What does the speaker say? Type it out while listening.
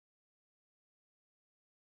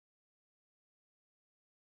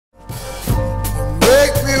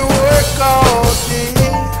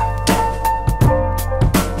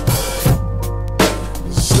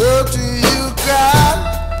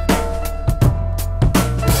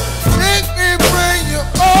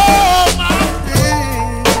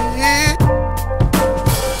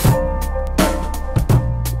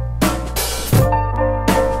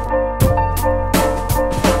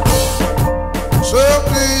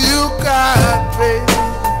you got, baby.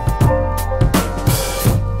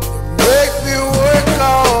 Make me work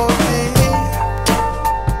all day.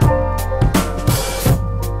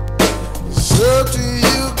 So do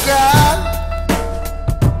you got.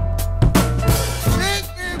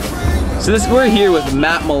 So we're here with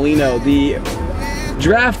Matt Molino, the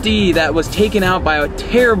draftee that was taken out by a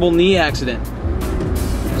terrible knee accident.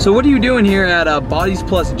 So what are you doing here at Bodies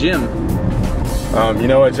Plus Gym? You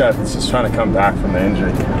know what, Jeff? It's just trying to come back from the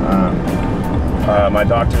injury. My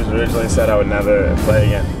doctors originally said I would never play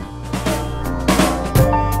again.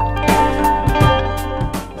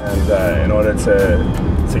 And in order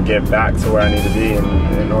to get back to where I need to be,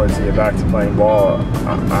 and in order to get back to playing ball,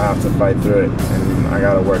 I have to fight through it, and I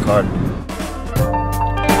gotta work hard.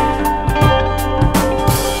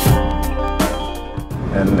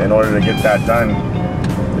 And in order to get that done,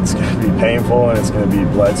 it's going to be painful and it's going to be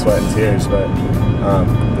blood, sweat, and tears, but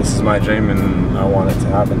this is my dream and I want it to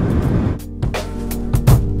happen.